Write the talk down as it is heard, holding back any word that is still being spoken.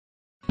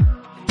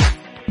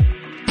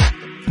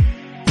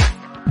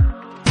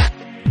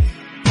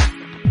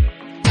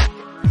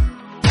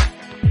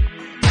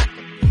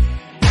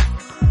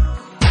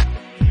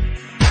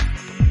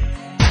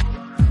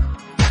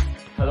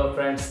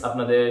Friends,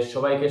 আপনাদের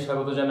সবাইকে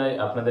স্বাগত জানাই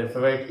আপনাদের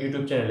ফেভারিট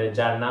ইউটিউব চ্যানেলে,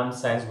 যার নাম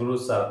সায়েন্স গুরু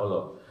স্যার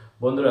অলক।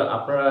 বন্ধুরা,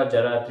 আপনারা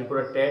যারা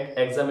ত্রিপুরা টেট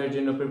এক্সামের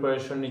জন্য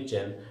প্রিপারেশন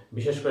নিচ্ছেন,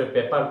 বিশেষ করে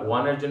পেপার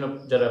 1 এর জন্য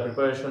যারা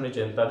প্রিপারেশন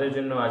নিচ্ছেন, তাদের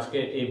জন্য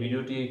আজকের এই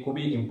ভিডিওটি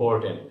খুবই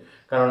ইম্পর্টেন্ট।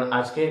 কারণ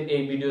আজকের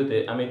এই ভিডিওতে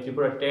আমি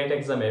ত্রিপুরা টেট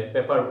এক্সামের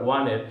পেপার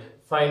 1 এর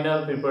ফাইনাল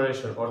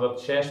প্রিপারেশন অর্থাৎ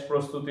শেষ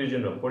প্রস্তুতির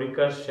জন্য,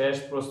 পরীক্ষার শেষ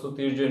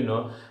প্রস্তুতির জন্য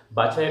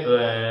বাছাই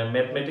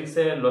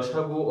ম্যাথমেটিক্সের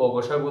লসাগু ও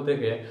গোসাগু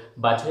থেকে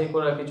বাছাই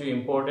করা কিছু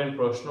ইম্পর্টেন্ট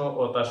প্রশ্ন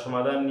ও তার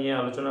সমাধান নিয়ে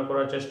আলোচনা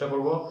করার চেষ্টা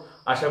করব।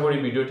 আশা করি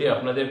ভিডিওটি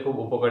আপনাদের খুব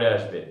উপকারে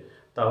আসবে।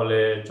 তাহলে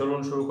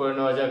চলুন শুরু করে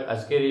নেওয়া যাক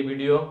আজকের এই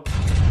ভিডিও।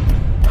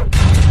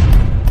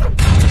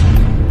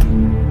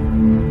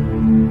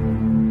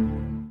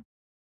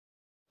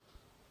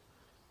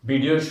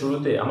 ভিডিওর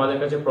শুরুতে আমাদের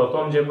কাছে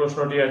প্রথম যে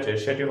প্রশ্নটি আছে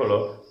সেটি হলো,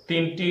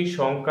 তিনটি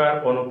সংখ্যার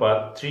অনুপাত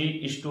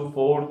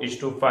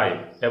 3:4:5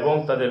 এবং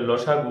তাদের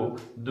লসাগু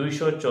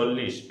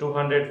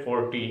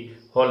 240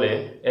 হলে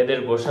এদের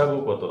গোসাগু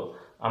কত?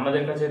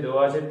 আমাদের কাছে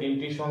দেওয়া আছে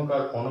তিনটি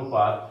সংখ্যার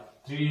অনুপাত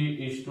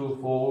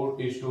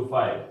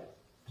 3:4:5।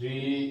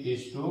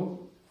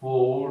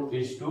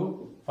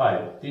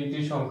 3:4:5 তিনটি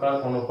সংখ্যার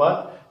অনুপাত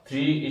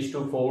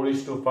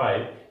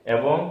 3:4:5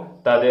 এবং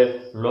তাদের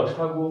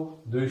লসাগু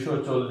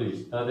 240।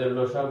 তাদের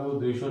লসাগু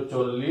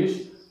 240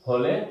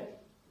 হলে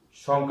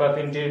সংখ্যা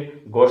তিনটির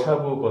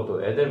গোসাগু কত?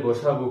 এদের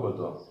গোসাগু কত?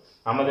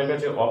 আমাদের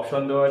কাছে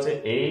অপশন দেওয়া আছে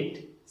 8,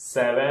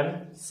 7,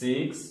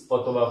 6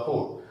 অথবা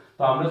 4।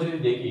 তো আমরা যদি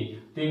দেখি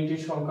তিনটি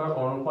সংখ্যার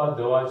অনুপাত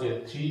দেওয়া আছে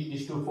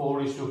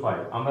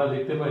 3:4:5, আমরা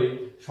দেখতে পারি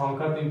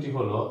সংখ্যা তিনটি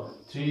হলো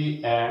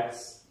 3x,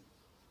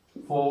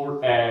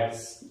 4x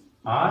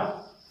আর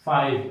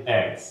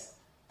 5x।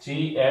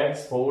 3x,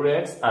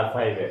 4x আর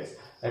 5x।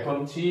 এখন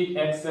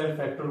 3x এর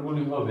ফ্যাক্টর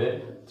গুলি হবে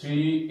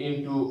 3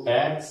 into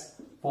x,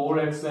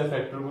 4x এর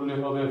ফ্যাক্টর গুলি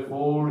হবে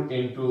 4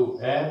 into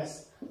x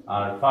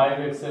আর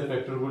 5x এর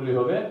ফ্যাক্টর গুলি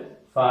হবে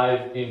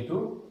 5 into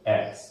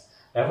x।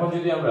 এখন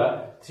যদি আমরা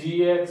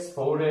 3x,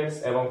 4x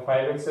এবং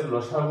 5x এর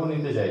লসাগু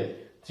নিতে যাই,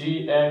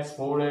 3x,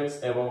 4x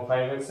এবং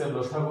 5x এর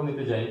লসাগু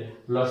নিতে যাই,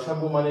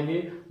 লসাগু মানে কি?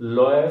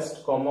 লোয়েস্ট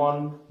কমন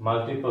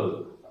মাল্টিপল,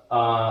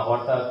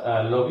 অর্থাৎ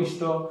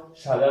লঘিষ্ঠ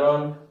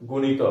সাধারণ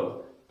গুণিতক।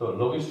 তো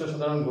লঘিষ্ঠ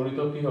সাধারণ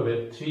গুণিতক কি হবে?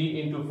 3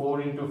 into 4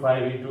 into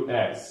 5 into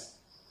x।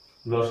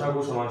 লসাগু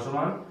সমান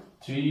সমান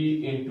 3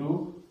 into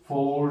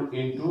 4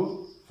 into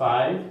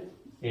 5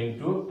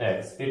 into x।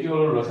 এটি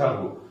হলো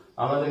লসাগু।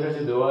 আমাদের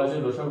কাছে দেওয়া আছে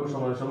লসাগু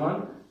সমান সমান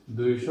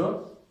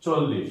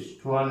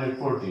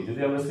 240। যদি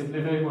আমরা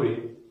সিম্পলিফাই করি,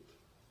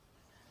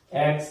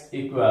 x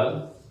equal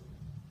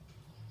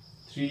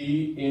 3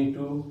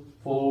 into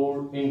 4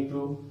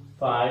 into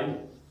 5,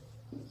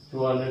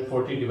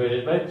 240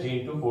 divided by 3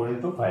 into 4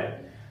 into 5।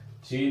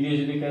 3 দিয়ে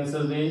যদি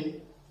ক্যান্সেল দেই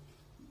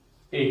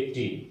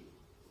 80,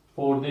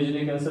 4 দিয়ে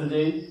যদি ক্যান্সেল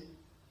দেই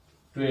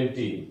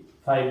 20,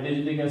 5 দিয়ে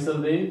যদি ক্যান্সেল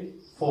দেই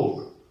 4,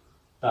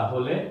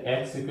 তাহলে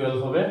x ইকুয়াল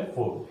হবে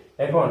 4।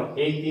 এখন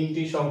এই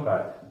তিনটি সংখ্যা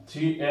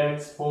 3x,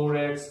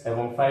 4x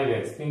এবং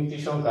 5x তিনটি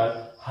সংখ্যার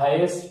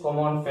হাইয়েস্ট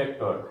কমন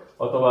ফ্যাক্টর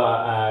অথবা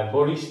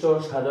গরিষ্ঠ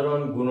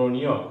সাধারণ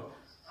গুণনীয়ক,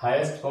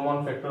 হাইয়েস্ট কমন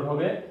ফ্যাক্টর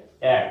হবে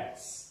x।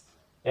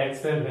 x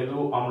এর ভ্যালু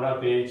আমরা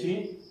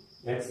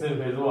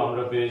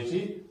পেয়েছি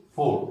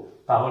 4।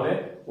 তাহলে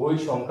ওই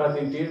সংখ্যা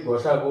তিনটির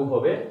গোসাগু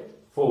হবে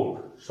 4।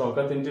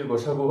 সংখ্যা তিনটির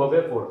গোসাগু হবে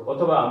 4।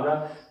 অথবা আমরা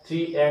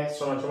 3x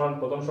সমান সমান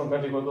প্রথম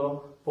সংখ্যাটি কত,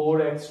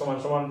 4x সমান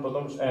সমান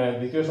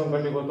দ্বিতীয়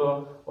সংখ্যাটি কত,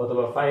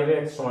 অথবা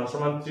 5x সমান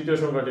সমান তৃতীয়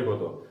সংখ্যাটি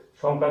কত,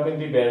 সংখ্যা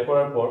তিনটি বের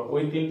করার পর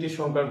ওই তিনটি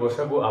সংখ্যার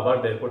গোসাগু আবার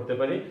বের করতে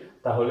পারি,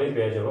 তাহলেই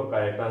পেয়ে যাব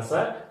কারেক্ট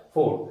আনসার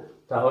 4।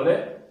 তাহলে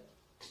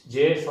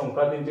যে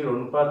সংখ্যা তিনটির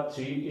অনুপাত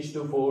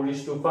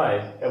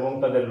 3:4:5 এবং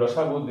তাদের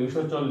লসাগু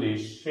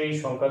 240, সেই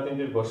সংখ্যা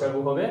তিনটির গোসাগু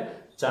হবে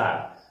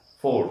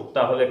 4।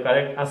 তাহলে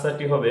কারেক্ট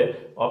আনসারটি হবে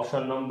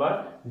option number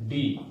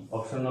D.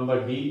 Option number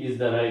D is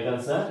the right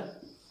answer,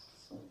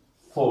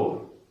 4।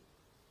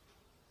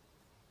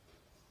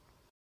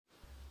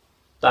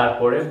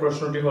 তারপরে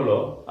প্রশ্নটি হলো,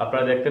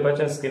 আপনারা দেখতে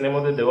পাচ্ছেন স্ক্রিনের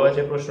মধ্যে দেওয়া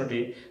আছে প্রশ্নটি,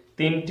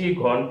 3টি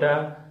ঘন্টা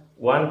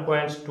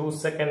 1.2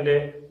 সেকেন্ডে,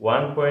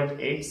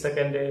 1.8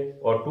 সেকেন্ডে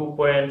ও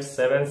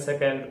 2.7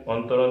 সেকেন্ড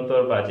অন্তর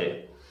অন্তর বাজে।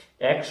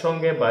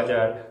 একসঙ্গে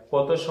বাজার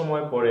কত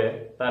সময় পরে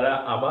তারা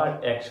আবার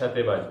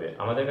একসাথে বাজবে?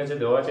 আমাদের কাছে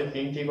দেওয়া আছে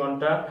 3টি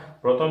ঘন্টা,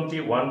 প্রথমটি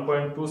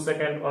 1.2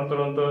 সেকেন্ড অন্তর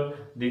অন্তর,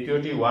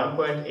 দ্বিতীয়টি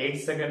 1.8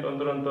 সেকেন্ড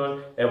অন্তর অন্তর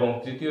এবং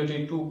তৃতীয়টি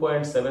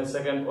 2.7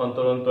 সেকেন্ড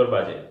অন্তর অন্তর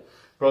বাজে।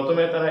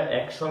 প্রথমে তারা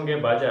একসঙ্গে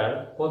বাজার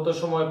কত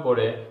সময়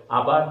পরে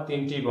আবার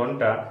 3টি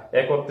ঘন্টা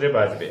একত্রে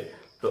বাজবে?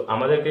 তো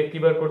আমাদেরকে কি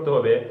বার করতে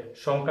হবে?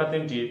 সংখ্যা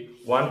তিনটির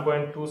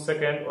 1.2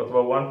 সেকেন্ড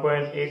অথবা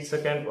 1.8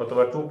 সেকেন্ড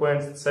অথবা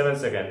 2.7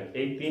 সেকেন্ড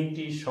এই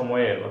তিনটি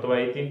সময়ের অথবা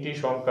এই তিনটি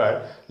সংখ্যার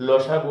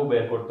লসাগু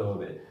বের করতে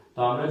হবে। তো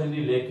আমরা যদি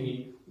লিখি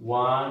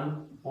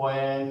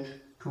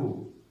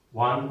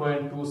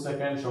 1.2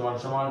 সেকেন্ড সমান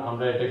সমান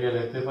আমরা এটাকে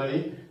লিখতে পারি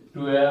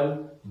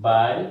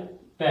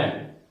 12/10।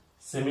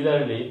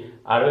 সিমিলারলি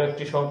আরো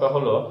একটি সংখ্যা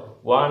হলো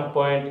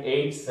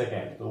 1.8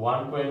 সেকেন্ড। তো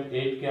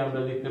 1.8 কে আমরা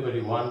লিখতে পারি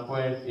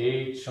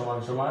 1.8 সমান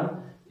সমান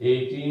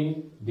 18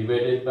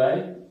 divided by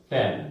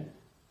 10।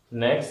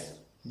 নেক্সট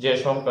যে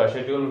সংখ্যা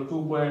সেটি হলো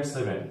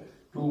 2.7।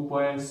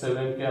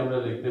 2.7 কে আমরা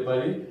লিখতে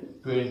পারি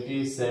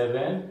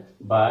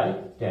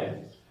 27/10।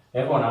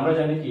 এখন আমরা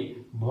জানি কি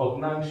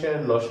ভগ্নাংশের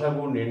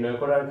লসাগু নির্ণয়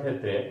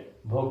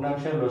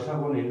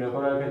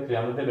করার ক্ষেত্রে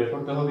আমাদের বের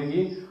করতে হবে কি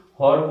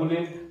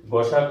হরগুলির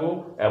গসাগু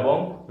এবং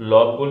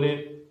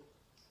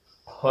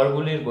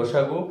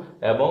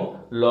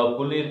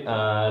লবগুলির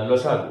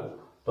লসাগু।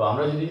 তো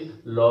আমরা যদি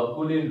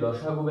লবগুলির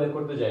লসাগু বের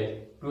করতে যাই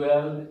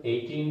 12,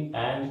 18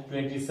 and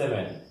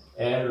 27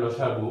 এর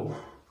লসাগু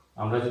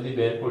আমরা যদি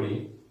বের করি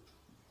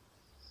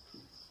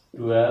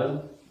 12,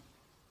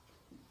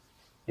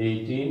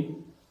 18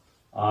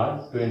 আর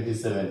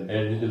 27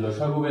 এর যদি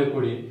লসাগু বের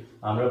করি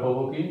আমরা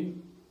পাবো কি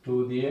 2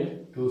 দিয়ে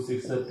 2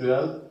 6 আর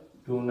 12,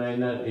 2 9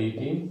 আর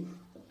 18,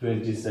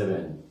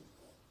 27,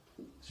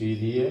 3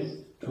 দিয়ে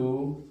 2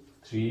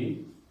 3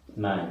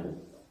 9,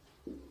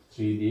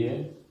 3 দিয়ে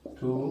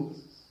 2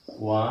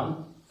 1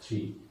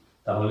 3।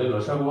 তাহলে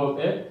লসাগু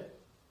হবে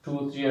 2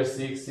 3 আর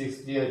 6, 6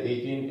 3 আর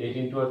 18,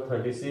 18 2 আর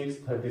 36,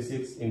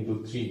 36 into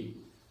 3,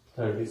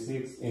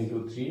 36 into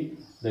 3,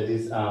 that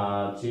is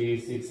 3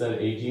 6 R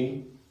 18,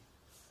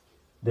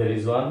 there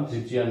is 1,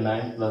 3 3 R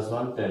 9 plus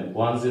 1 10,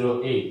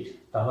 108।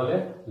 তাহলে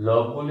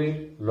লবগুলির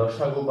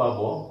লসাগু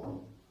পাবো,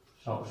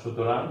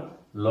 সুতরাং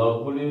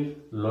লবগুলির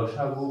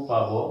লসাগু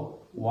পাবো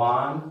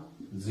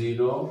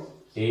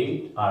 108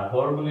 আর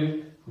হরগুলির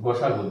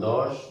গসাগু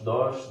 10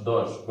 10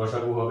 10,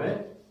 গসাগু হবে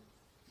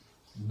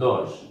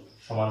 10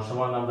 সমান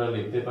সমান আমরা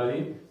লিখতে পারি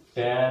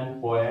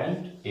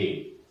 10.8।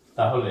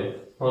 তাহলে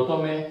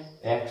প্রথমে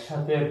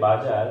একসাথে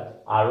বাজার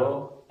আরো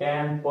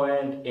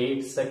 10.8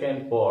 সেকেন্ড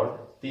পর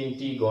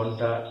 3টি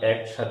ঘন্টা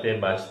একসাথে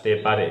বাজতে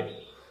পারে।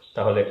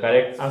 তাহলে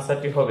কারেক্ট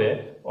আনসারটি হবে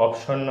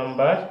option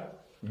number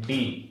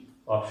D.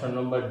 Option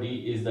number D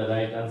is the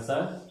right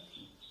answer,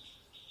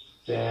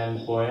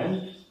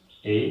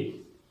 10.8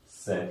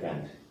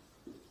 second.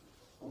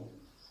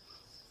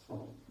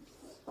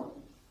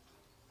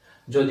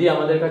 যদি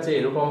আমাদের কাছে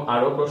এরকম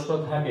আরো প্রশ্ন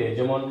থাকে,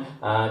 যেমন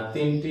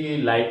 3টি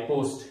লাইট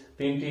পোস্ট,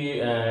 3টি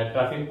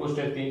ট্রাফিক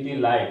পোস্টের 3টি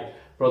লাইট,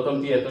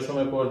 প্রথমটি এত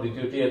সময় পর,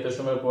 দ্বিতীয়টি এত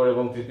সময় পর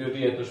এবং তৃতীয়টি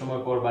এত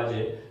সময় পর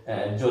বাজে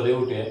জ্বলে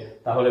উঠে,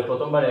 তাহলে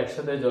প্রথমবার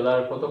একসাথে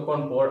জ্বলার কতক্ষণ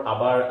পর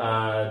আবার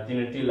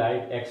 3টি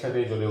লাইট একসাথে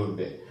জ্বলে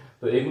উঠবে।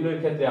 তো এগুলোর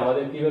ক্ষেত্রে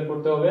আমাদের কি বের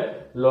করতে হবে,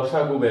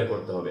 লসাগু বের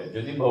করতে হবে।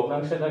 যদি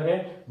ভগ্নাংশে থাকে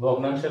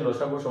ভগ্নাংশের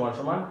লসাগু সমান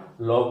সমান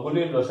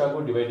লবগুলির লসাগু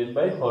ডিভাইডেড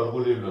বাই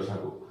হরগুলির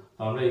লসাগু।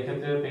 আমরা এই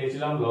ক্ষেত্রে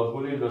পেয়েছিলাম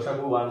লবগুলির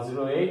লসাগু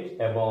 108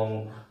 এবং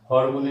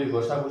হরগুলির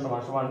গসাগু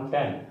সমান সমান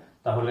 10।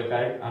 তাহলে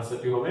কারেক্ট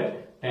আনসারটি হবে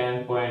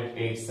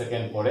 10.8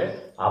 সেকেন্ড পরে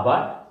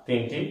আবার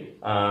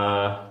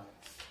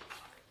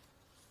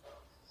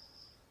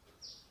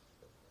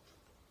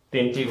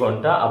 3টি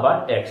ঘন্টা আবার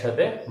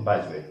একসাথে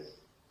বাজবে।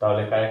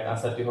 তাহলে কারেক্ট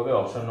আনসারটি হবে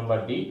অপশন নাম্বার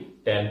ডি,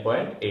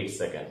 10.8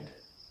 সেকেন্ড।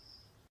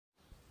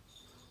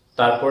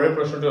 তারপরে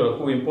প্রশ্নটি হলো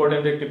খুব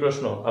ইম্পর্টেন্ট একটি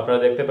প্রশ্ন। আপনারা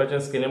দেখতে পাচ্ছেন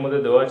স্ক্রিনের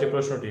মধ্যে দেওয়া আছে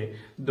প্রশ্নটি,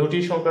 দুটি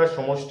সংখ্যার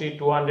সমষ্টি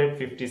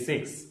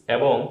 256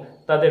 এবং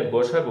তাদের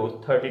গসাগু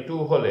 32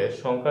 হলে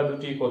সংখ্যা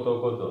দুটি কত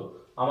কত।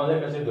 আমাদের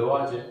কাছে দেওয়া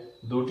আছে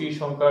দুটি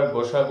সংখ্যার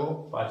গসাগু।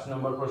 5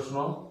 নম্বর প্রশ্ন,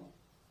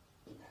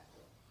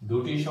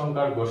 দুটি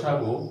সংখ্যার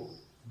গসাগু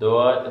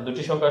দেওয়া,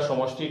 দুটি সংখ্যার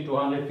সমষ্টি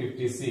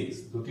 256,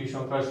 দুটি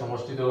সংখ্যার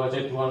সমষ্টি দেওয়া আছে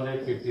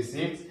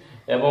 256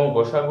 এবং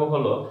গসাগু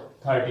হলো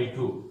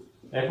 32।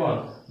 এখন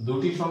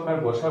দুটি সংখ্যার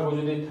গসাগু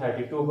যদি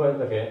 32 হয়ে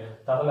থাকে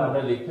তাহলে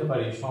আমরা লিখতে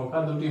পারি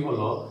সংখ্যা দুটি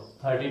হলো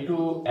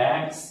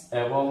 32x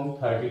এবং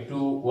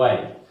 32y।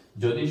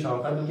 যদি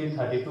সংখ্যা দুটি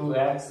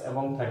 32x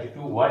এবং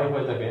 32y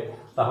হয়ে থাকে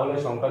তাহলে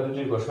সংখ্যা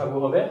দুটির গসাগু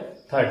হবে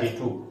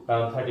 32,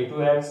 কারণ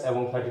 32x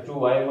এবং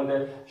 32y এর মধ্যে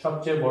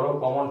সবচেয়ে বড়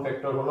কমন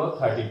ফ্যাক্টর হলো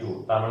 32,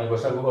 তার মানে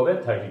গসাগু হবে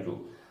 32।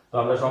 তো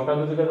আমরা সংখ্যা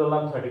দুটিকে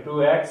ধরলাম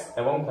 32x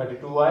এবং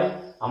 32y।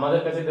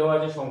 আমাদের কাছে দেওয়া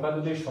আছে সংখ্যা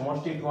দুটির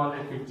সমষ্টি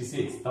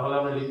 256, তাহলে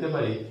আমরা লিখতে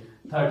পারি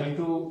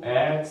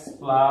 32x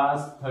plus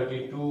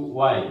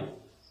 32y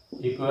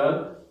equal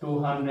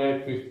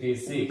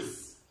 256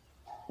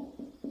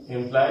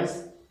 implies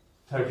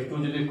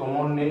 32 যদি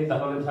কমন নেই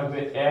তাহলে থাকবে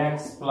x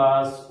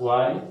plus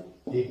y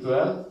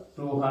equal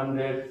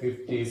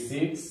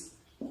 256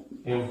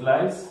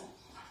 implies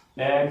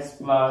x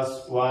plus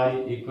y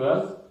equal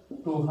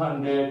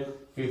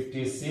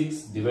 256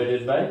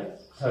 divided by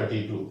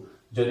 32।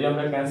 যদি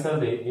আমরা ক্যান্সেল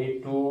দেই 8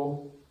 2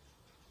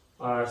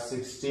 আর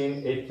 16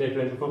 8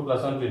 24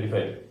 plus 1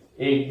 25,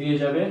 8 দিয়ে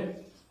যাবে,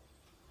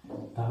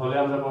 তাহলে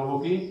আমরা পাবো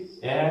কি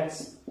x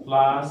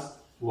plus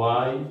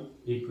y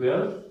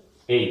equal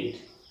 8।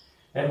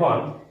 এখন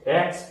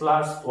x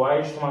plus y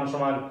সমান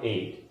সমান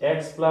 8, x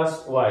plus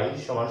y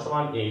সমান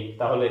সমান 8,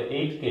 তাহলে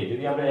 8 কে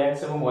যদি আমরা x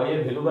এবং y এর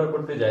ভ্যালু বার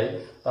করতে যাই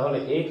তাহলে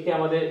 8 কে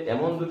আমাদের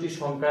এমন দুটি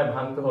সংখ্যায়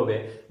ভাঙতে হবে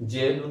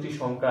যে দুটি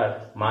সংখ্যার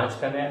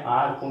মাঝখানে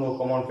আর কোনো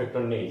কমন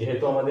ফ্যাক্টর নেই।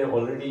 যেহেতু আমাদের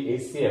অলরেডি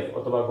HCF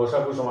অথবা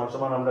গসাগু সমান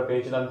সমান আমরা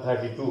পেয়েছিলাম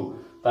 32,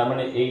 তার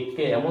মানে 8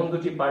 কে এমন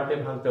দুটি পার্টে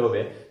ভাঙতে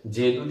হবে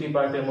যে দুটি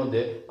পার্টের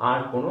মধ্যে আর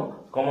কোনো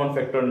কমন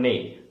ফ্যাক্টর নেই।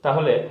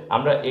 তাহলে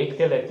আমরা 8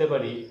 কে লিখতে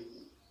পারি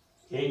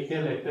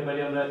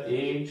আমরা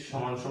 8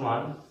 সমান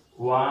সমান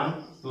 1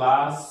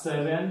 plus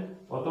 7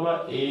 অথবা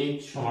 8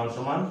 সমান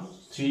সমান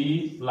 3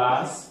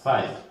 প্লাস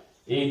 5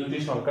 এই দুটি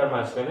সংখ্যার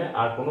মাঝখানে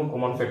আর কোনো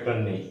কমন ফ্যাক্টর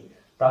নেই।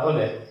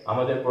 তাহলে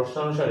আমাদের প্রশ্ন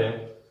অনুসারে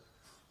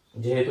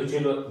যেহেতু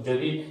ছিল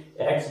যদি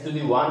x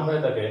যদি 1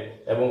 হয়ে থাকে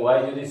এবং y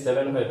যদি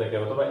 7 হয়ে থাকে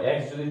অথবা x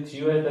যদি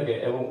 3 হয়ে থাকে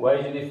এবং y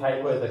যদি 5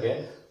 হয়ে থাকে,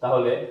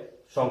 তাহলে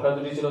সংখ্যা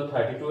দুটি ছিল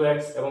 32x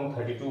এবং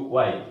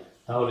 32y।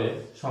 তাহলে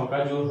সংখ্যা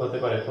জোড় হতে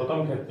পারে প্রথম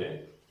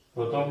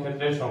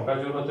ক্ষেত্রে সংখ্যা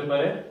জোড় হতে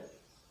পারে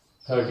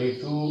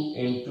 32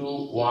 into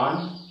 1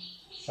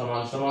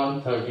 সমান সমান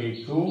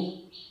 32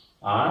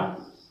 আর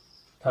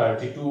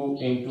 32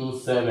 into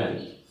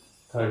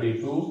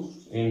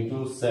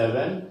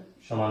 7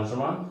 সমান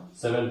সমান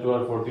 7 2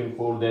 আর 14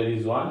 4 there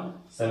is 1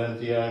 7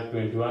 3 are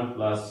 21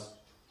 plus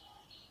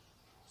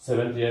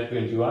 7 3 are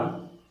 21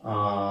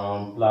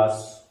 plus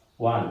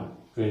 1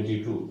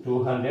 22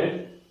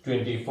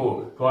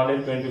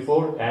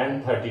 224 and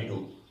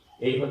 32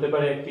 এই হতে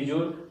পারে একটি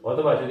জোড়।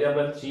 অথবা যদি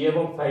আমরা 3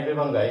 এবং 5 এ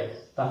ভাঙাই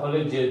তাহলে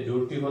যে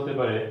জোড়টি হতে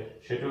পারে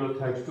সেটা হলো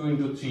 32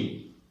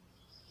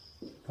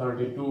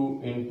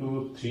 into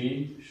 3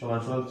 সমান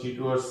সমান 3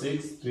 2 আর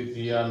 6 3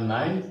 3 আর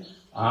 9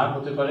 আর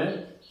হতে পারে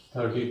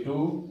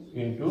 32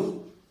 into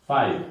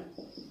 5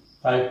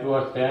 5 2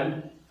 আর 10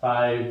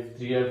 5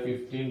 3 আর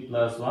 15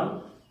 plus 1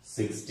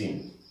 16।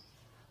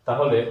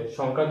 তাহলে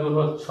সংখ্যা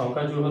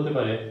জোড় হতে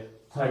পারে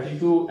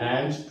 32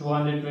 and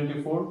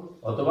 224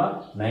 অথবা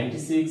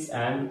 96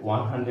 and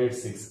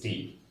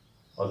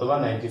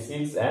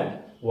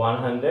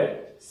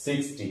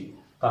 160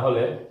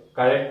 তাহলে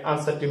কারেক্ট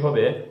আনসারটি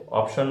হবে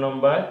option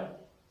number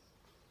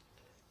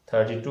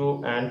 32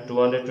 and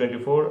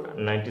 224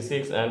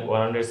 96 and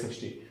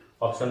 160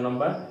 option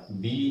number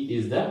B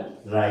is the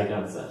right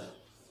answer.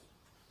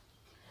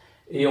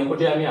 এই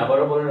অঙ্কটি আমি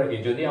আবারও বলে রাখি,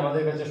 যদি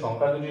আমাদের কাছে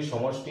সংখ্যা দুটির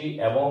সমষ্টি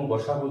এবং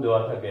গসাগু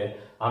দেওয়া থাকে,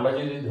 আমরা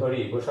যদি ধরি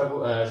গসাগু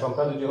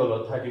সংখ্যা দুটি হলো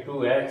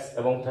 32x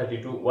এবং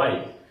 32y,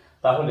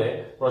 তাহলে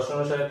প্রশ্ন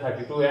অনুসারে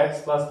 32x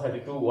plus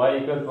 32y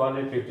equal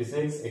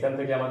 256। এখান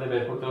থেকে আমাদের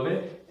বের করতে হবে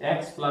x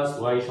plus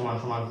y সমান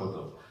সমান কত।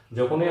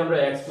 যখনই আমরা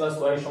x plus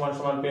y সমান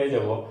সমান পেয়ে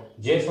যাব,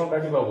 যে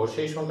সংখ্যাটি পাবো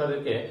সেই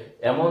সংখ্যাটিকে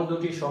এমন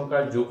দুটি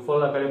সংখ্যার যোগফল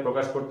আকারে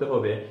প্রকাশ করতে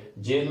হবে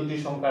যে দুটি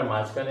সংখ্যার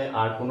মাঝখানে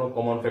আর কোনো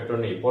কমন ফ্যাক্টর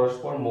নেই,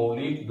 পরস্পর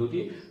মৌলিক দুটি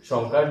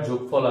সংখ্যার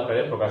যোগফল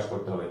আকারে প্রকাশ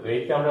করতে হবে। তো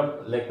এইটা আমরা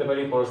লিখতে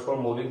পারি পরস্পর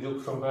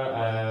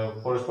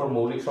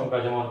মৌলিক সংখ্যা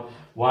যেমন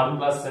 1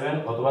 plus 7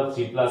 অথবা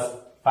 3 plus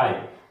 5।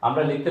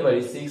 আমরা লিখতে পারি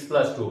 6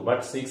 plus 2, বাট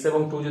 6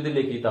 এবং 2 যদি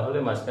লিখি তাহলে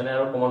মাঝখানে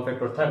আরো কমন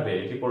ফ্যাক্টর থাকবে,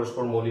 এটি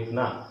পরস্পর মৌলিক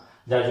না,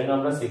 যার জন্য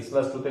আমরা 6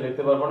 plus 2 তে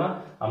লিখতে পারবো না।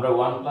 আমরা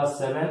 1 plus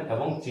 7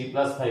 এবং 3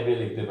 plus 5 এ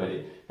লিখতে পারি।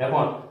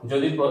 এখন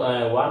যদি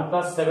 1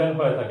 plus 7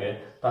 হয়ে থাকে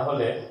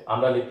তাহলে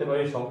আমরা লিখতে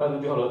পারি সংখ্যা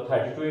দুটি হলো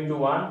 32 into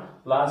 1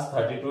 plus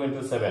 32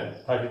 into 7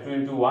 32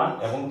 into 1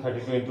 এবং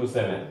 32 into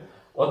 7।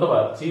 অথবা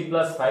 3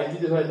 plus 5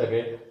 যদি হয়ে থাকে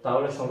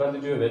তাহলে সংখ্যা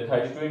দুটি হবে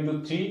 32 into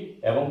 3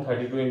 এবং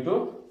 32 into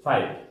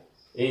 5।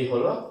 এই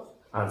হলো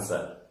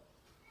আনসার।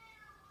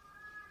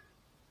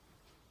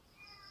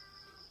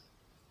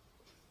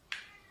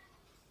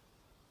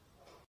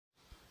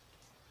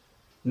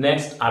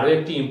 নেক্সট আরো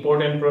একটি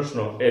ইম্পর্টেন্ট প্রশ্ন,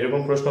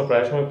 এরকম প্রশ্ন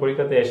প্রায় সময়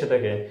পরীক্ষাতে এসে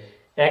থাকে।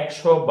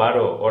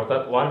 112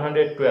 অর্থাৎ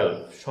 112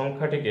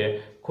 সংখ্যাটিকে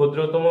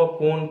ক্ষুদ্রতম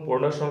কোন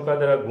পূর্ণ সংখ্যা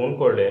দ্বারা গুণ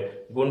করলে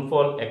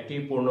গুণফল একটি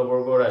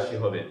পূর্ণবর্গ রাশি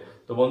হবে।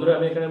 তো বন্ধুরা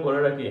আমি এখানে বলে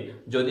রাখি,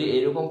 যদি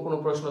এরকম কোনো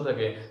প্রশ্ন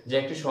থাকে যে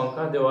একটি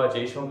সংখ্যা দেওয়া আছে,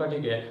 এই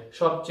সংখ্যাটিকে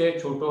সবচেয়ে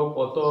ছোট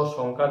কত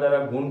সংখ্যা দ্বারা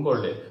গুণ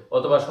করলে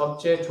অথবা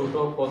সবচেয়ে ছোট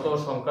কত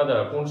সংখ্যা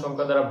দ্বারা কোন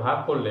সংখ্যা দ্বারা ভাগ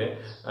করলে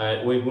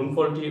ওই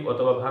গুণফলটি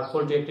অথবা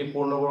ভাগফলটি একটি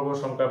পূর্ণবর্গ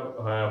সংখ্যা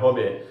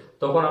হবে,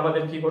 তখন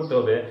আমাদের কি করতে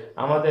হবে,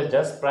 আমাদের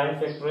জাস্ট প্রাইম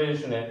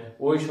ফ্যাক্টরাইজেশনে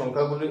ওই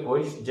সংখ্যাগুলি,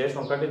 ওই যে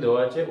সংখ্যাটি দেওয়া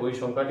আছে ওই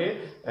সংখ্যাটির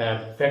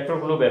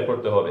ফ্যাক্টরগুলো বের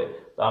করতে হবে।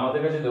 তো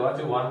আমাদের কাছে দেওয়া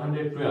আছে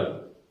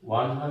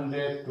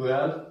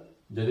 112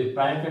 যদি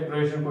প্রাইম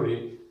ফ্যাক্টরাইজেশন করি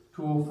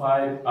 2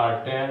 5 আর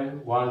 10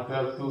 1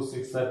 12 2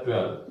 6 আর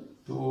 12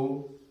 2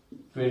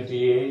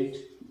 28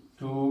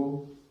 2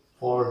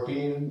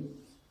 14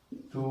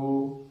 2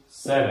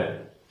 7।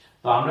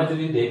 তো আমরা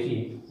যদি দেখি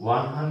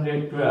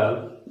 112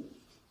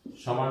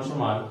 সমান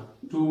সমান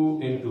 2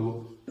 into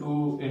 2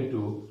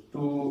 into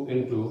 2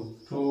 into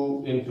 2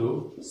 into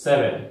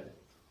 7।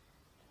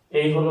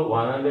 এই হলো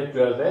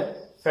 112 এর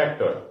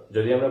ফ্যাক্টর।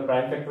 যদি আমরা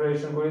প্রাইম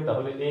ফ্যাক্টরাইজেশন করি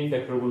তাহলে এই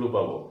ফ্যাক্টরগুলো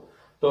পাবো।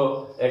 তো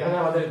এখানে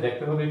আমাদের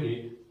দেখতে হবে কি,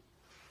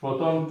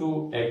 প্রথম 2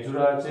 এক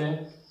জোড়া আছে,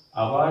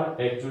 আবার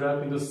এক জোড়া,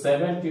 কিন্তু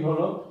 7টি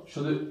হলো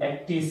শুধু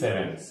একটি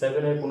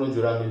 7 এর কোনো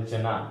জোড়া মিলছে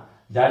না,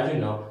 যার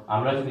জন্য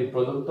আমরা যদি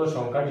প্রদত্ত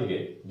সংখ্যাটিকে,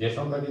 যে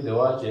সংখ্যাটি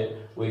দেওয়া আছে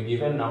ওই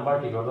গিভেন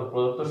নাম্বারটিকে অর্থাৎ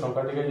প্রদত্ত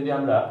সংখ্যাটিকে যদি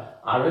আমরা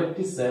আরো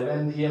একটি 7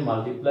 দিয়ে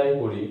মাল্টিপ্লাই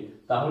করি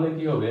তাহলে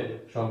কি হবে,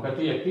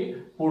 সংখ্যাটি একটি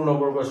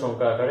পূর্ণবর্গ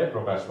সংখ্যা আকারে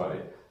প্রকাশ পাবে।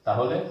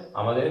 তাহলে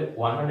আমাদের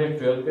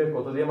 112 কে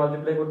কত দিয়ে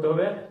মাল্টিপ্লাই করতে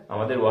হবে,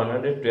 আমাদের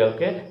 112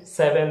 কে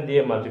 7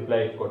 দিয়ে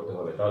মাল্টিপ্লাই করতে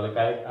হবে। তাহলে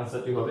কারেক্ট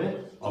আনসারটি হবে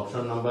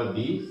অপশন নাম্বার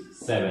বি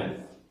 7।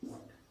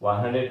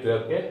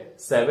 112 কে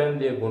 7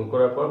 দিয়ে গুণ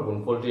করার পর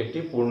গুণফলটি একটি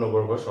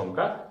পূর্ণবর্গ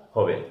সংখ্যা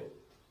হবে।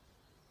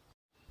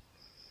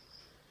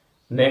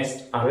 নেক্সট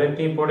আরো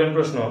একটি ইম্পর্টেন্ট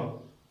প্রশ্ন,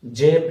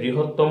 যে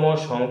বৃহত্তম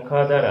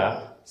সংখ্যা দ্বারা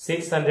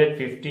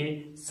 650,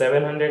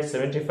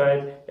 775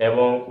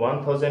 এবং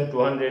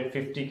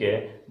 1250 কে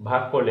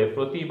ভাগ করলে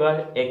প্রতিবার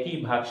একই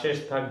ভাগশেষ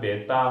থাকবে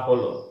তা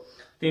হলো।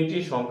 তিনটি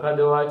সংখ্যা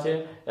দেওয়া আছে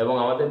এবং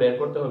আমাদের বের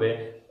করতে হবে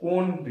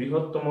কোন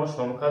বৃহত্তম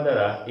সংখ্যা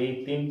দ্বারা এই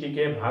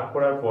তিনটিকে ভাগ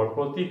করার পর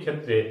প্রতি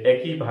ক্ষেত্রে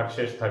একই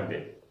ভাগশেষ থাকবে।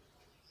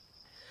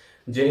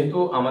 যেহেতু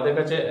আমাদের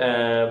কাছে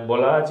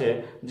বলা আছে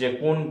যে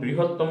কোন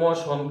বৃহত্তম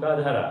সংখ্যা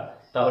দ্বারা,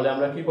 তাহলে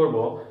আমরা কি করব,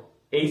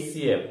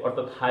 HCF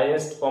অর্থাৎ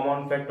হাইয়েস্ট কমন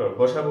ফ্যাক্টর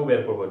গসাগু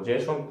বের করব। যে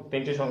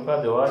তিনটি সংখ্যা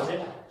দেওয়া আছে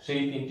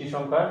সেই তিনটি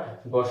সংখ্যার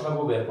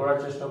গসাগু বের করার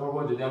চেষ্টা করব।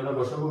 যদি আমরা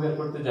গসাগু বের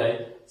করতে যাই,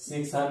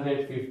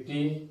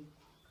 650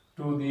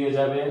 2 দিয়ে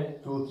যাবে,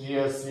 2 3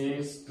 আর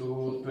 6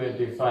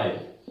 225,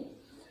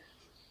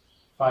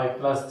 5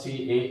 plus 3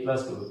 8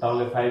 plus 2,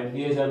 তাহলে 5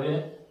 দিয়ে যাবে,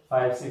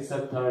 5 6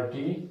 আর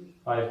 30,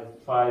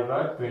 5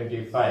 আর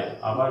 25,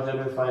 আবার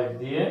যাবে 5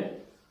 দিয়ে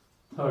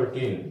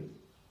 13,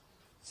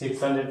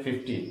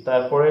 650।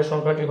 তারপরের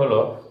সংখ্যাটি হলো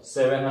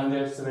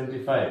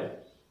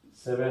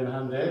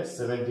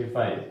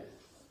 775,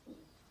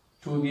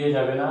 2 দিয়ে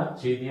যাবে না,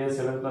 3 দিয়ে,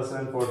 7 plus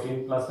 7 14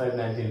 plus 5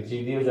 19,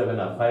 3 দিয়ে যাবে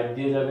না, 5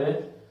 দিয়ে যাবে,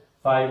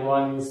 5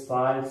 1 is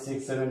 5, 6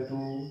 7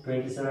 2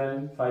 27,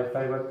 5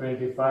 5 আর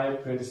 25,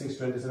 26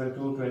 27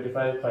 2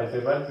 25, 5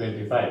 5 আর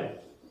 25,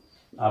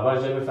 আবার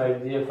যাবে 5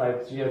 দিয়ে, 5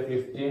 3 আর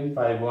 15,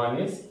 5 1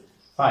 is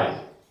 5,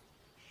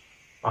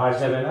 আর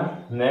যাবে না।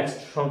 নেক্সট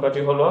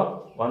সংখ্যাটি হলো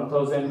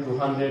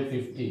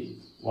 1250,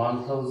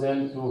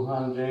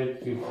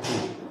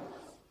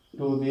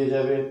 2 দিয়ে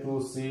যাবে, 2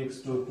 6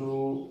 2 2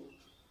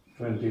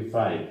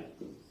 25,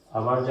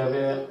 আবার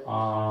যাবে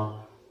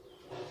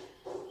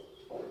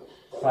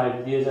 5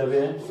 দিয়ে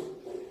যাবে,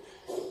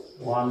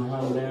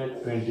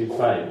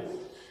 125,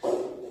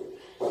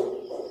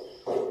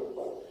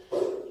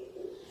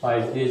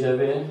 5 দিয়ে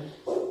যাবে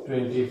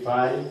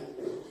 25,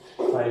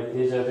 5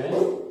 দিয়ে যাবে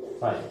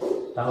 5।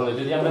 তাহলে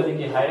যদি আমরা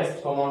দেখি হাইয়েস্ট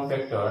কমন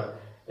ফ্যাক্টর,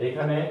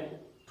 এখানে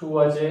 2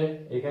 আছে,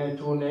 এখানে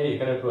 2 নেই,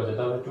 এখানে 2 আছে,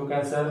 তাহলে 2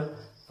 ক্যান্সেল,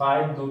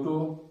 5 2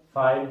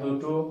 5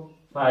 2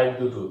 5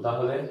 2,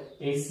 তাহলে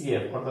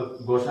HCF অর্থাৎ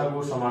গসাগু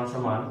সমান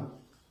সমান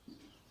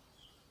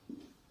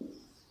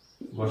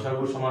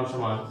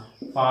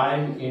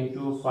 5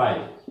 into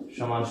 5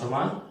 সমান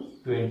সমান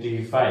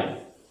 25,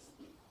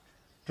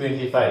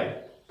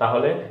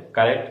 তাহলে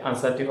কারেক্ট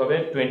আনসারটি হবে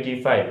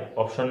 25,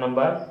 অপশন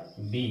নাম্বার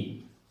বি,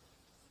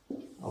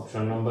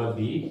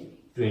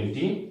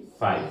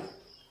 25।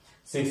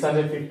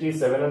 650,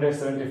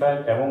 775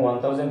 এবং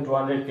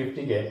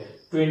 1250 কে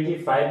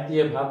 25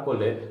 দিয়ে ভাগ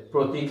করলে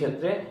প্রতি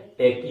ক্ষেত্রে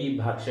একই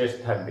ভাগশেষ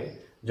থাকবে।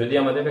 যদি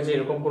আমাদের কাছে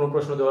এরকম কোনো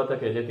প্রশ্ন দেওয়া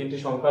থাকে যে তিনটি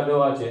সংখ্যা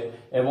দেওয়া আছে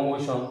এবং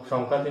ওই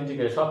সংখ্যা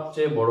তিনটিকে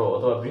সবচেয়ে বড়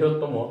অথবা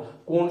বৃহত্তম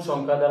কোন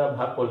সংখ্যা দ্বারা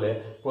ভাগ করলে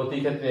প্রতি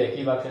ক্ষেত্রে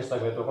একই ভাগশেষ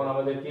থাকবে, তখন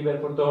আমাদের কি বের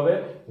করতে হবে,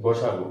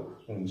 গসাগু।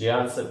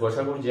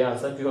 গসাগুর যে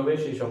আনসারটি হবে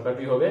সেই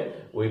সংখ্যাটি হবে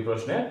ওই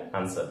প্রশ্নের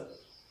আনসার।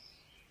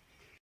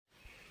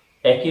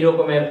 একই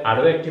রকমের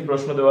আরো একটি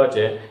প্রশ্ন দেওয়া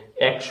আছে,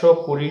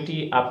 120টি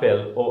আপেল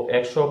ও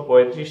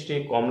 135টি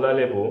কমলা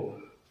লেবু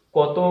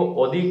কত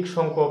অধিক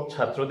সংখ্যক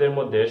ছাত্রদের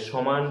মধ্যে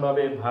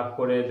সমানভাবে ভাগ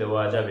করে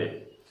দেওয়া যাবে।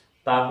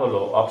 তা হলো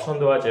অপশন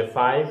দেওয়া আছে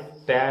 5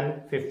 10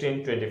 15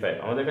 25।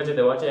 আমাদের কাছে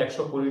দেওয়া আছে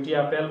 120টি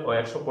আপেল ও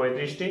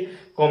 135টি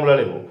কমলা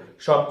লেবু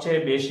সবচেয়ে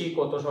বেশি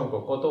কত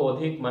সংখ্যক, কত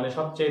অধিক মানে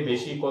সবচেয়ে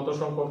বেশি কত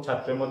সংখ্যক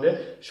ছাত্রের মধ্যে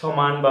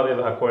সমানভাবে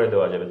ভাগ করে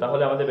দেওয়া যাবে।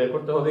 তাহলে আমাদের বের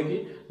করতে হবে কি,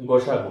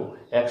 গসাগু।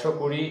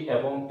 120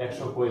 এবং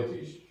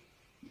 135,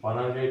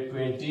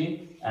 120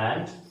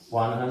 and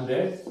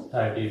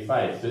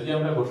 135। যদি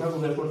আমরা গসাগু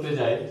বের করতে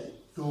যাই,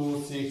 2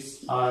 6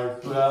 আর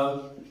 12,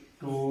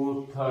 2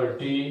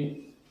 30,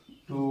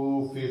 2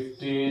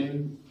 15,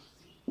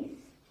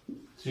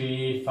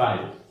 3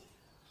 5,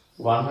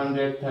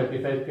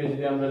 135 কে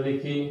যদি আমরা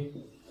লিখি,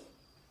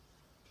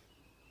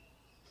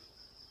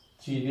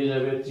 3 দিয়ে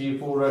যাবে, 3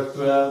 4 আর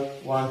 12,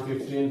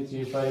 115,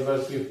 3 5 আর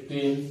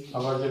 15,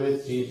 আবার যাবে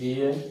 3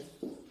 দিয়ে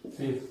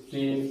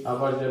 15,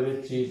 আবার যাবে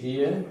 3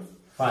 দিয়ে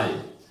 5।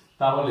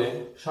 তাহলে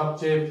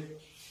সবচেয়ে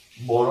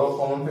বড়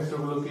কমন ফ্যাক্টর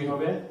গুলো কি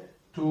হবে,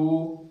 2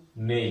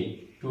 নেই,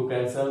 2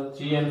 ক্যান্সেল,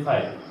 3 and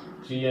 5,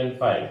 3 and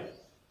 5,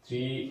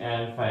 3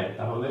 and 5,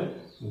 তাহলে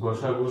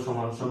গসাগু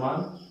সমান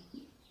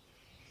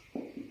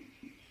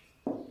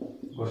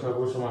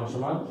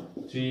সমান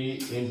 3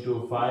 into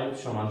 5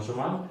 সমান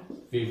সমান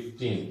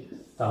 15।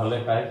 তাহলে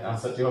কারেক্ট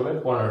আনসারটি হবে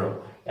 15।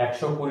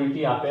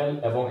 120টি আপেল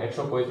এবং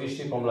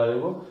 135টি কমলা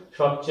লেবু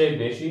সবচেয়ে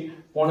বেশি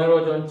 15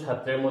 জন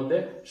ছাত্রের মধ্যে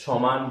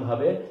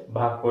সমানভাবে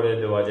ভাগ করে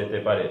দেওয়া যেতে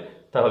পারে।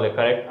 তাহলে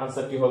কারেক্ট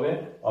আনসারটি হবে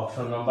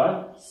অপশন নাম্বার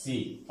সি,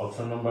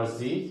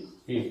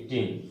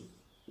 15।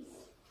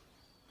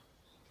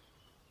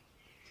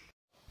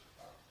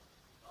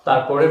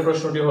 তারপরে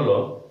প্রশ্নটি হলো,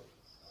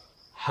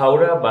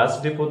 হাওড়া বাস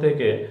ডিপো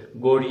থেকে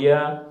গড়িয়া,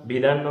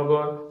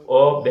 বিধাননগর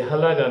ও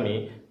বেহালাগামী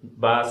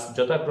বাস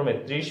যথাক্রমে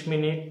 30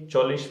 মিনিট,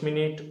 40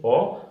 মিনিট ও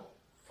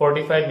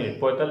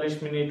 45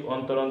 মিনিট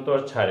অন্তর অন্তর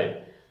ছাড়ে।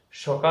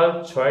 সকাল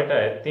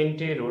 6টায়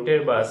 3টি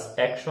রুটের বাস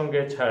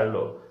একসঙ্গে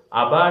ছাড়লো,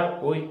 আবার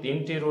ওই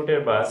 3টি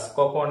রুটের বাস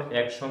কখন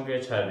একসঙ্গে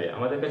ছাড়বে।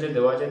 আমাদের কাছে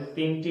দেওয়া আছে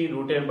 3টি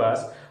রুটের বাস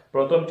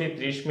প্রথমটি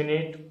 30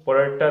 মিনিট,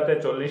 পরেরটাতে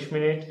 40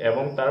 মিনিট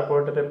এবং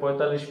তারপরটাতে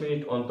 45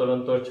 মিনিট অন্তর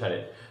অন্তর ছাড়ে।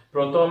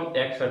 প্রথম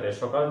একসাথে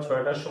সকাল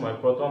 6টার সময়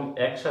প্রথম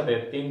একসাথে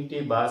তিনটি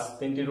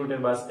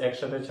রুটের বাস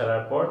একসাথে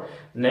ছাড়ার পর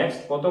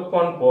নেক্সট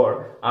কতক্ষণ পর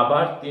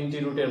আবার তিনটি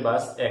রুটের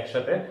বাস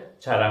একসাথে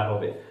ছাড়া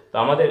হবে। তো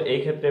আমাদের এই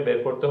ক্ষেত্রে বের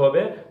করতে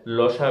হবে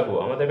লসাগু।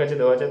 আমাদের কাছে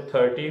দেওয়া আছে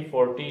 30,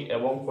 40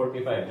 এবং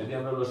 45। যদি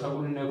আমরা লসাগু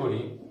নির্ণয়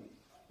করি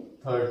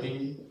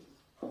 30,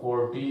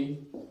 40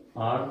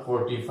 আর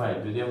 45,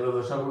 যদি আমরা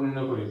লসাগু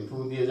নির্ণয় করি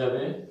 2 দিয়ে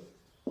যাবে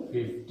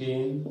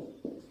 15,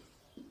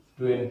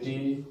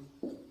 20,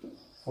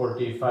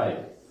 45,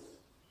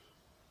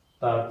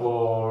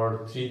 তারপর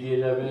 3 দিয়ে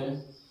যাবে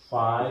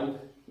 5,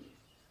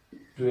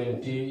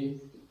 20,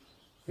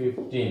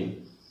 15,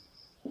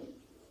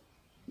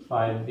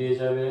 5 দিয়ে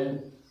যাবে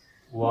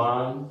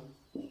 1,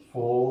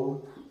 4,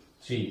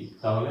 3।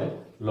 তাহলে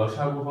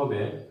লসাগু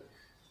হবে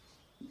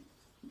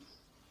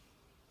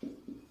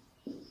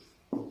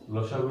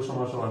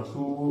সমান সমান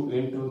 2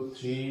 into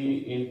 3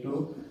 into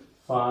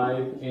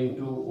 5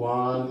 into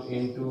 1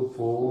 into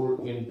 4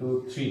 into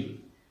 3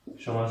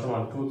 সমান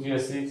সমান 2 3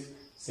 আর 6,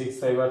 6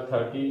 5 আর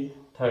 30,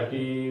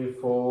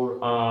 34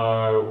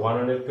 আর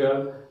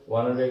 112,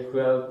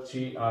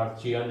 3 আর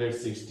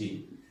 360,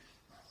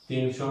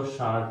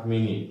 360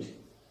 মিনিট।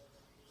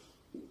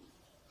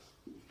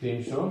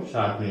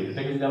 360 মিনিট।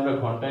 এটাকে যদি আমরা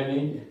ঘন্টায়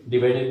নিই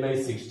ডিভাইডেড বাই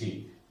 60,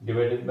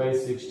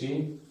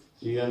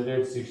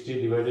 360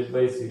 ডিভাইডেড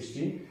বাই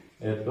 60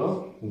 এত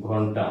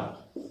ঘন্টা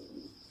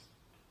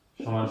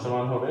সমান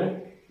সমান হবে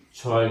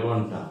 6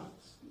 ঘন্টা।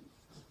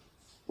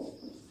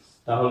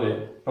 তাহলে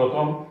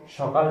প্রথম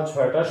সকাল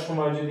 6টার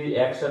সময় যদি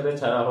একসাথে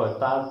ছাড়া হয়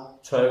তার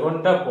 6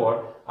 ঘন্টা পর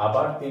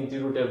আবার তিনটি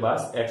রুটের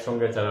বাস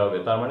একসঙ্গে ছাড়া হবে,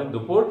 তার মানে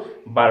দুপুর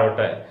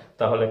 12টায়।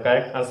 তাহলে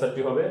কারেক্ট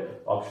আনসারটি হবে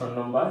option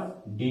number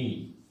D.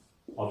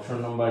 Option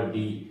number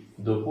D,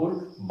 দুপুর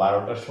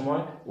 12টার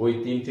সময় ওই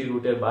তিনটি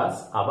রুটের বাস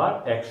আবার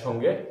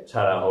একসঙ্গে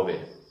ছাড়া হবে।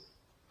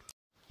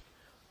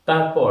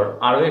 তারপর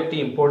আরো একটি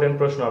ইম্পর্টেন্ট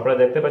প্রশ্ন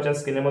আপনারা দেখতে পাচ্ছেন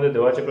স্ক্রিনের মধ্যে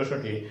দেওয়া আছে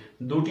প্রশ্নটি,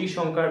 দুটি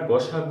সংখ্যার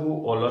গসাগু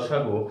ও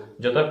লসাগু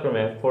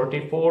যথাক্রমে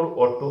 44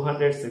 ও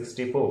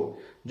 264।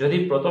 যদি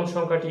প্রথম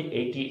সংখ্যাটি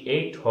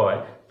 88 হয়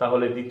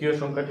তাহলে দ্বিতীয়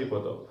সংখ্যাটি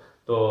কত?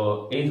 তো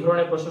এই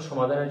ধরনের প্রশ্ন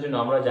সমাধানের জন্য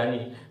আমরা জানি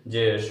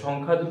যে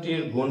সংখ্যা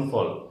দুটির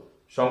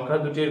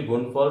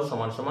গুণফল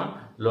সমান সমান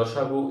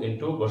লসাগু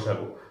ইনটু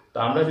গসাগু। তো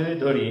আমরা যদি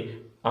ধরি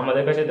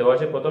আমাদের কাছে দেওয়া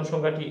আছে প্রথম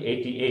সংখ্যাটি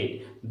 88,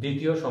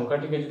 দ্বিতীয়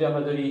সংখ্যাটিকে যদি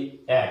আমরা ধরি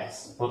x,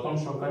 প্রথম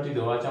সংখ্যাটি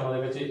দেওয়া আছে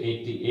আমাদের কাছে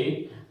 88,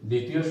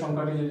 দ্বিতীয়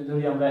সংখ্যাটি যদি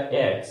ধরি আমরা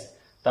x,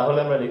 তাহলে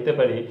আমরা লিখতে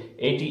পারি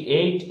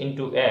 88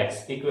 into x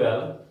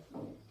equal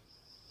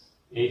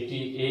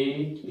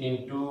 88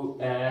 into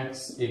x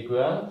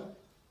equal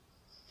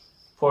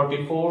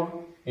 44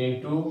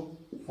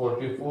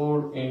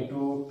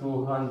 into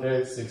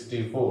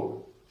 264।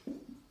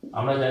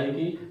 আমরা জানি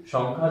কি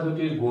সংখ্যা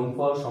দুটির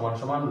গুণফল সমান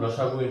সমান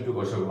লসাগু ইনটু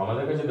গসাগু।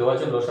 আমাদের কাছে দেওয়া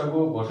আছে লসাগু,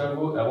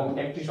 গসাগু এবং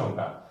একটি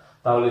সংখ্যা,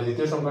 তাহলে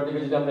দ্বিতীয় সংখ্যাটিকে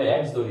যদি আমরা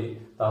x ধরি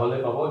তাহলে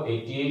পাবো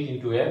 88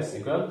 into x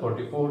equal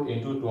 44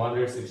 into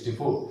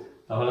 264।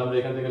 তাহলে আমরা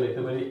এখান থেকে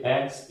লিখতে পারি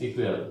x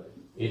equal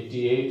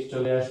 88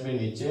 চলে আসবে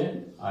নিচে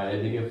আর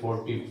এদিকে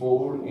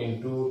 44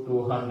 into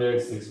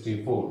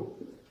 264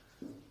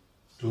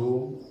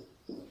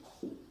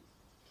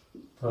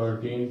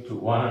 13 to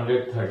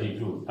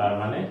 132, তার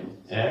মানে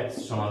x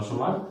সমান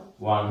সমান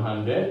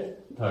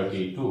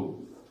 132।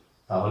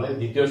 তাহলে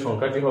দ্বিতীয়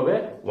সংখ্যাটি হবে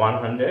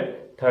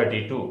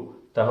 132।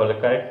 তাহলে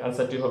কারেক্ট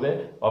আনসারটি হবে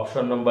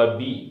option number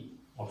B.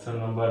 Option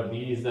number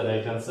B is the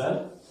right answer,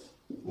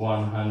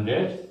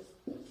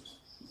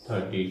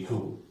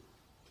 132।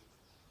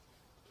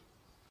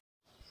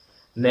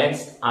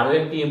 Next আরো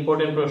একটি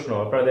ইম্পর্টেন্ট প্রশ্ন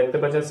আপনারা দেখতে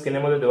পাচ্ছেন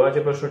স্ক্রিনের মধ্যে দেওয়া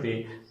আছে প্রশ্নটি,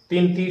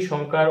 তিনটি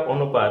সংখ্যার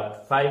অনুপাত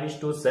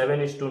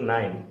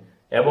 5:7:9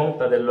 এবং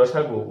তাদের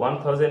লসাগু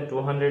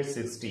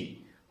 1260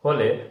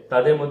 হলে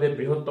তাদের মধ্যে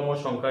বৃহত্তম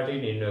সংখ্যাটি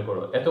নির্ণয়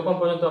করো। এতক্ষণ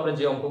পর্যন্ত আমরা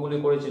যে অঙ্কগুলি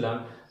করেছিলাম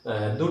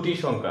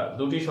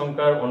দুটি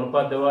সংখ্যার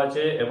অনুপাত দেওয়া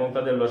আছে এবং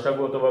তাদের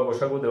লসাগু অথবা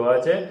গসাগু দেওয়া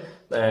আছে,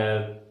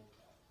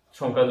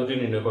 সংখ্যা দুটি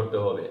নির্ণয় করতে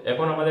হবে।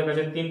 এখন আমাদের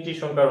কাছে তিনটি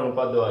সংখ্যার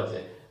অনুপাত দেওয়া আছে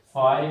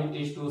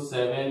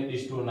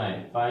 5:7:9,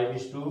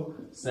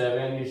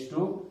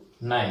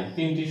 5:7:9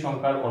 তিনটি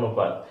সংখ্যার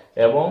অনুপাত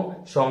এবং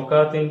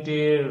সংখ্যা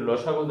তিনটির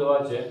লসাগু দেওয়া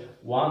আছে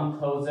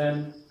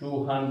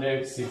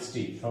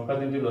 1260। সংখ্যা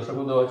তিনটির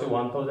লসাগু দেওয়া আছে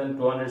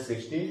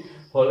 1260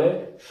 হলে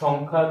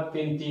সংখ্যা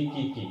তিনটি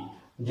কি কি?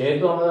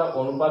 যেহেতু আমরা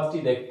অনুপাতটি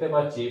দেখতে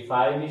পাচ্ছি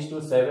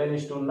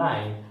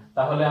 5:7:9,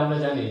 তাহলে আমরা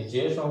জানি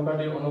যে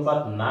সংখ্যাটির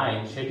অনুপাত 9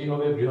 সেটি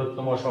হবে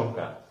বৃহত্তম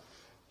সংখ্যা।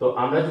 তো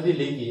আমরা যদি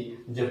লিখি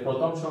যে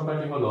প্রথম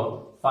সংখ্যাটি হলো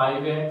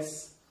 5x,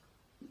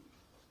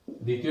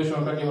 দ্বিতীয়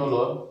সংখ্যাটি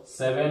হলো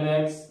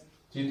 7x,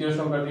 তৃতীয়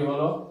সংখ্যাটি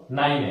হলো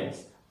 9x,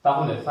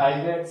 তাহলে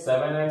 5x,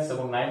 7x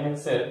এবং 9x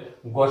এর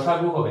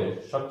গসাগু হবে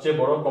সবচেয়ে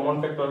বড় কমন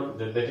ফ্যাক্টর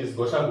দ্যাট ইজ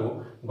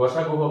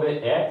গসাগু হবে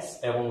x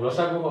এবং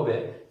লসাগু হবে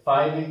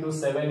 5 into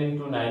 7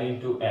 into 9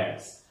 into x।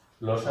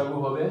 লসাগু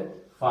হবে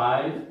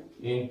 5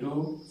 into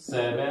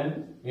 7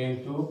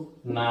 into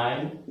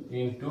 9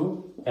 into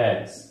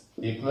x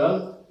equal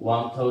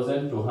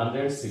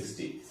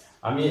 1260।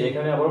 আমি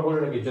এখানে আবার বলে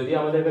রাখি, যদি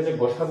আমাদের কাছে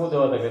গোসাগু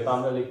দেওয়া থাকে তো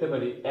আমরা লিখতে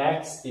পারি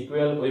x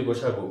ইকুয়াল ওই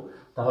গোসাগু,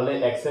 তাহলে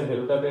x এর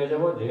ভ্যালুটা পেয়ে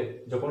যাব। যে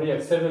যখনই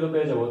x এর ভ্যালু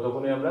পেয়ে যাব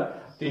তখনই আমরা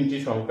তিনটি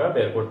সংখ্যা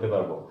বের করতে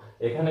পারবো।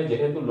 এখানে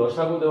যেহেতু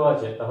লসাগু দেওয়া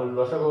আছে তাহলে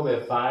লসাগু হবে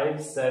 5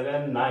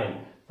 7 9,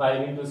 5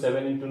 into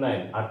 7 into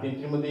 9, আর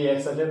তিনটির মধ্যে x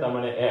আছে তার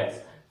মানে x,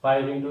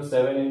 5 into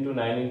 7 into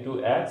 9 into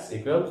x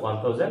equal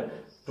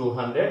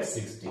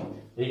 1260।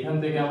 এইখান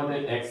থেকে আমাদের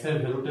x এর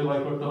ভ্যালুটা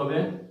বের করতে হবে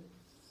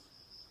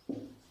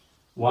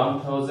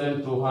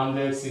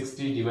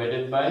 1260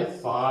 divided by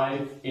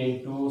 5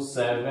 into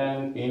 7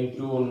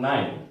 into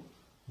 9।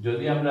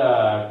 যদি আমরা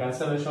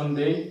ক্যান্সেলেশন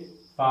দেই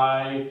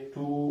 5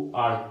 2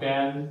 আর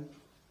 10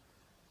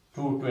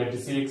 2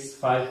 26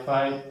 5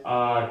 5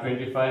 আর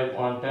 25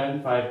 1 10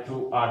 5 2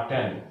 আর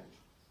 10।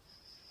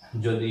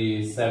 যদি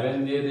 7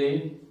 দিয়ে দেই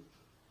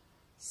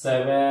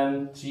 7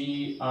 3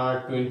 আর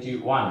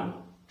 21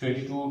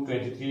 22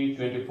 23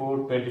 24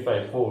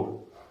 25 4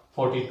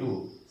 42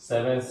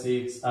 7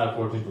 6 আর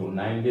 42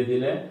 9 দিয়ে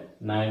দিলে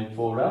 9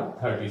 4 আর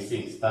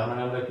 36। তার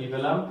মানে আমরা কি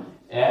পেলাম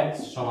x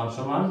সমান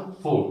সমান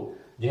 4।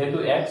 যেহেতু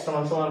x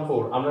সমান সমান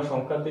 4 আমরা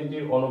সংখ্যা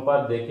তিনটির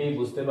অনুপাত দেখেই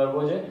বুঝতে পারবো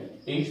যে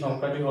এই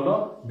সংখ্যাটি হলো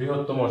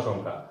বৃহত্তম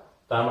সংখ্যা।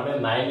 তার মানে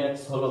 9x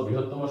হলো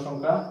বৃহত্তম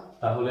সংখ্যা,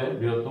 তাহলে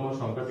বৃহত্তম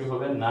সংখ্যাটি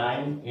হবে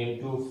 9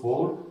 into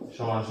 4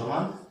 সমান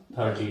সমান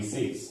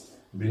 36।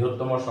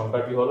 বৃহত্তম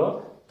সংখ্যাটি হলো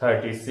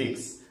 36।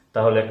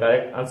 তাহলে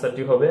কারেক্ট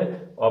আনসারটি হবে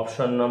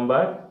option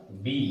number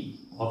B.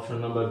 Option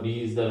number B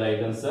is the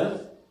right answer,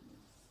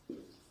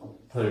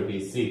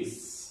 36।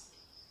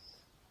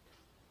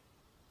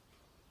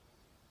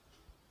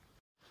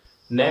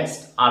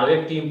 Next আরো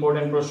একটি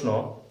ইম্পর্টেন্ট প্রশ্ন,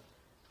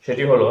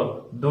 সেটি হলো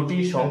দুটি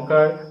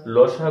সংখ্যার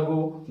লসাগু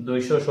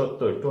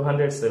 270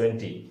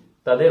 270,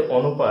 তাদের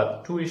অনুপাত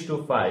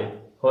 2:5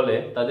 হলে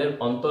তাদের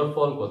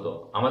অন্তরফল কত?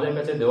 আমাদের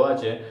কাছে দেওয়া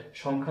আছে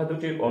সংখ্যা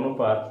দুটির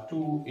অনুপাত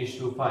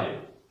 2:5,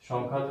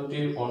 সংখ্যা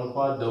দুটির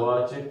অনুপাত দেওয়া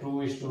আছে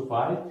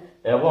 2:5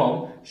 এবং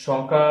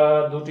সংখ্যা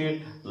দুটির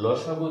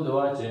লসাগু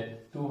দেওয়া আছে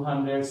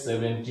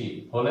 270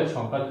 হলে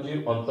সংখ্যা দুটির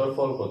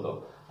অন্তরফল কত?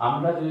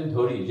 আমরা যদি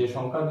ধরি যে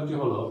সংখ্যা দুটি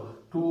হলো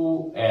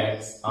 2x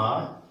আর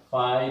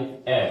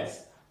 5x,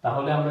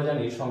 তাহলে আমরা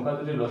জানি সংখ্যা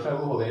দুটির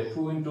লসাগু হবে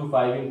 2 into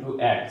 5 into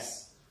x,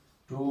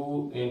 2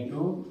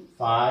 into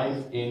 5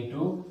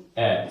 into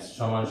x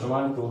সমান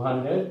সমান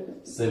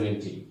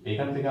 270।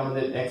 এখান থেকে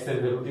আমাদের x এর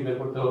ভ্যালুটি বের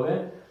করতে হবে।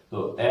 তো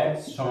x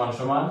সমান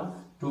সমান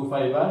 2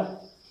 5 আর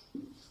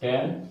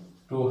 10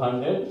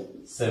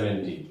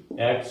 270,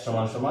 x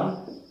সমান সমান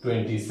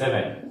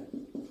 27,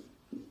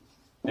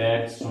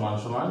 x সমান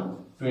সমান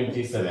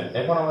 27।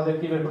 এখন আমাদের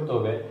কি বের করতে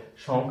হবে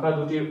সংখ্যা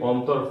দুটির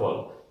অন্তরফল,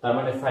 তার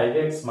মানে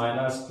 5x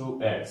minus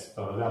 2x।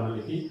 তাহলে আমরা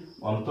লিখি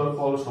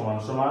অন্তরফল সমান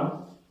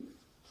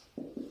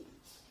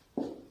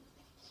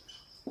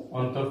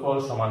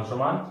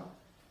সমান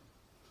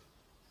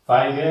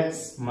 5x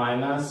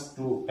minus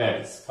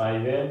 2x,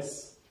 5x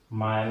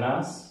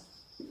minus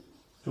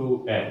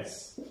 2x,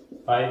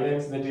 5x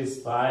that is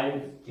 5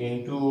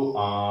 into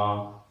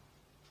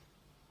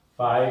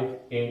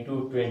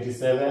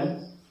 27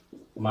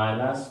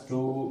 minus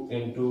 2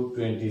 into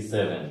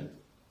 27,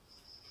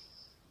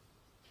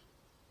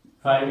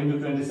 5 into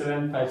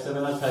 27, 5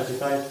 7 are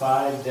 35,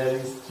 5 there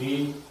is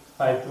 3,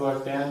 5 2 are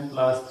 10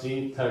 plus 3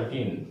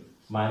 13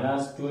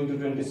 minus 2 into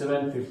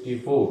 27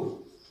 54।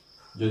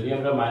 যদি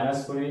আমরা মাইনাস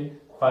করি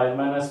 5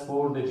 minus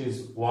 4 that is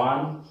 1,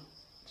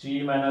 3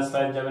 minus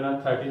 5 যাবে না,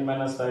 13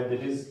 minus 5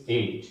 that is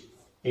 8,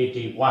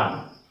 81।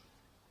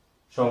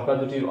 সংখ্যা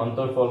দুটির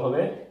অন্তরফল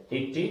হবে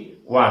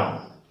 81।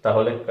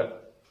 তাহলে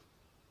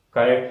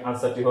কারেক্ট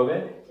আনসারটি হবে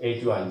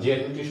 81। যে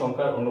দুটি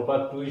সংখ্যার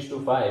অনুপাত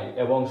 2:5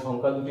 এবং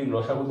সংখ্যা দুটির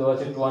লসাগু দেওয়া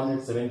আছে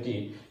 270,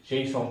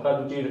 সেই সংখ্যা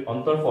দুটির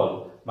অন্তরফল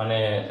মানে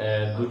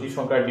দুটি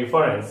সংখ্যার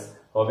ডিফারেন্স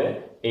হবে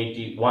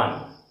 81।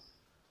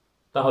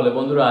 তাহলে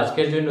বন্ধুরা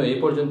আজকের জন্য এই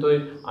পর্যন্তই।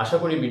 আশা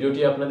করি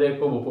ভিডিওটি আপনাদের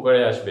খুব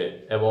উপকারে আসবে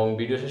এবং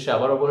ভিডিও শেষে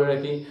আবারও বলে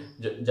রাখি,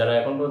 যারা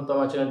এখন পর্যন্ত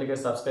আমার চ্যানেলটিকে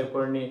সাবস্ক্রাইব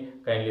করেননি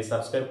কাইন্ডলি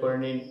সাবস্ক্রাইব করে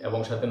নিন এবং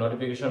সাথে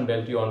নোটিফিকেশন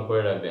বেলটি অন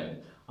করে রাখবেন।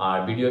 আর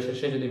ভিডিও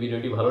শেষে যদি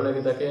ভিডিওটি ভালো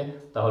লেগে থাকে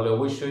তাহলে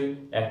অবশ্যই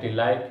একটি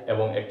লাইক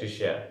এবং একটি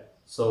share.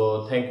 So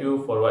thank you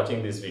for watching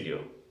this video.